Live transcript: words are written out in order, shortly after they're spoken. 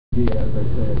As I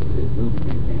said, it will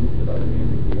be maintained without any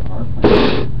energy. Our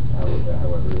plan,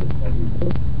 however, as we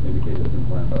indicated in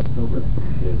plan for October,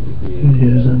 is to create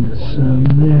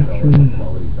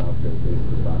quality job based for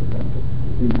stock benefits.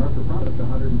 The market product,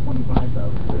 125,000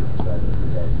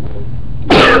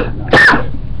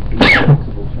 the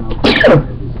flexible child care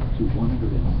is up to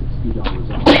 $160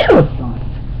 a month,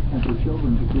 and for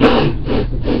children between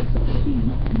ages 6 and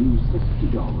 17, a new $60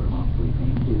 monthly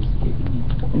payment is kicking in.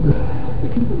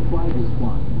 The Cuban flag is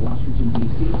flying in Washington,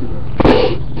 D.C. today,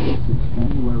 first since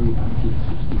January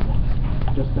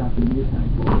 1961. Just after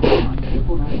midnight,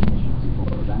 diplomatic missions in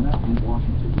both Havana and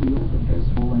Washington reopened as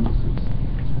full embassies.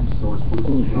 And source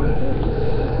persons from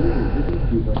Paris will visit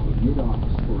Cuba in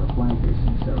mid-August for a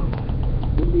flag-raising ceremony.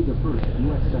 He'll be the first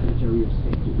U.S. Secretary of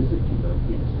State to visit Cuba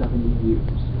in 70 years.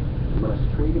 The U.S.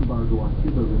 trade embargo on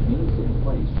Cuba remains in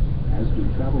place, as do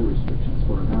travel restrictions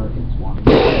for Americans wanting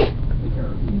to visit the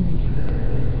Caribbean nation.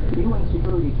 The UN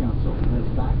Security Council has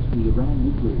backed the Iran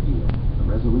nuclear deal. A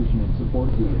resolution in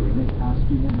support of the agreement passed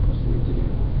unanimously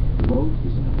today. The vote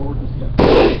is an important step in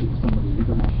reducing some of the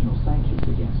international sanctions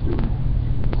against Iran.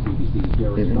 CBC's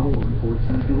Derek Stoffel reports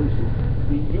in Jerusalem.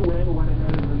 The UN went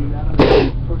ahead and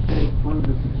unanimously pushed it through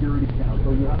the Security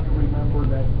Council. You have to remember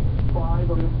that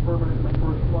 5 of its permanent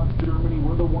members plus Germany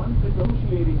were the ones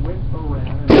negotiating with Iran.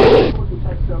 And they put the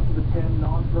text out to the 10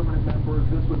 non-permanent members.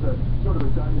 This was a sort of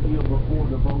a done deal before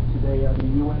the vote today at the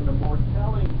UN. The more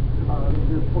telling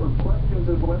questions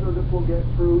as whether this will get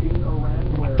through in Iran,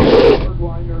 where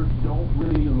hardliners don't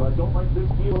like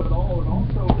this deal at all, and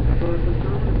also for conservatives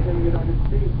in the United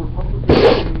States, Republicans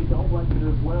don't like it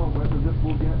as well, whether this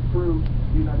will get through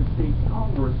the United States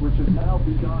Congress, which has now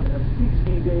begun a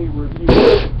 60-day review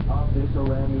of this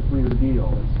Iran nuclear deal.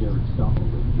 That's Derek Stoffel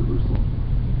in Jerusalem.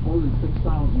 More than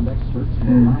 6,000 experts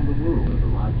from around the world have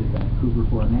arrived in Vancouver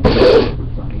for an annual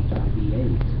conference on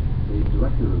HIV/AIDS. The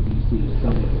director of BC's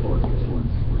Center for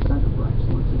Excellence, or Center for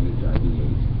Excellence in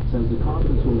HIV/AIDS, says the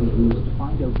conference will be used to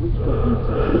find out which governments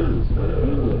are serious about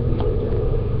handling the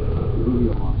epidemic.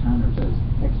 Julio Montana says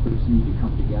experts need to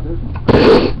come together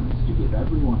to give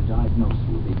everyone diagnosed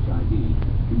with HIV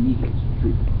immediate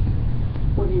treatment.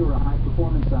 Whether you're a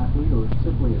high-performance athlete or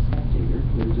simply a spectator,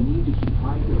 there's a need to keep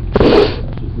hydrated,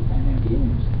 such as the Pan Am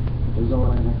Games. But does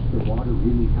all that extra water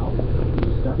really help?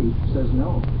 The study says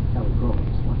no. Kelly Crowe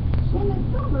explains. In the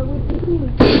summer, with the heat,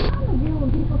 it's time of year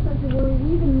when people start to worry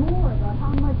even more about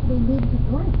how much they need to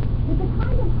drink. It's a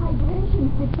kind of hydration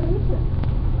situation.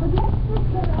 But the experts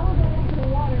said all that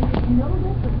extra water makes no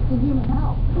difference to human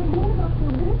health. But what about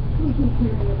the risks we keep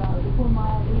hearing about before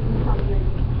mildly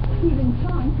dehydrating? Stephen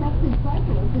Chung tested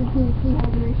cyclists as to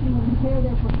dehydration will impair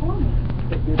their performance.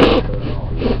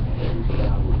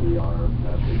 That would be our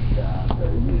message that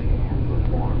you can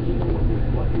perform even when you're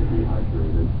slightly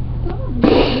dehydrated. Some of these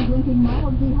people drinking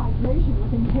mild dehydration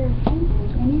with impaired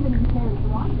thinking and even impaired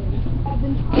driving have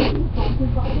been partly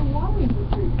sponsored by the water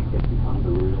industry. It becomes a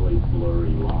really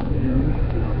blurry line.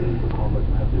 Is the public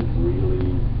message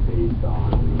really based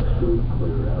on good,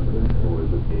 clear evidence, or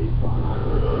is it based on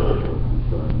social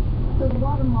concerns? So the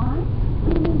bottom line,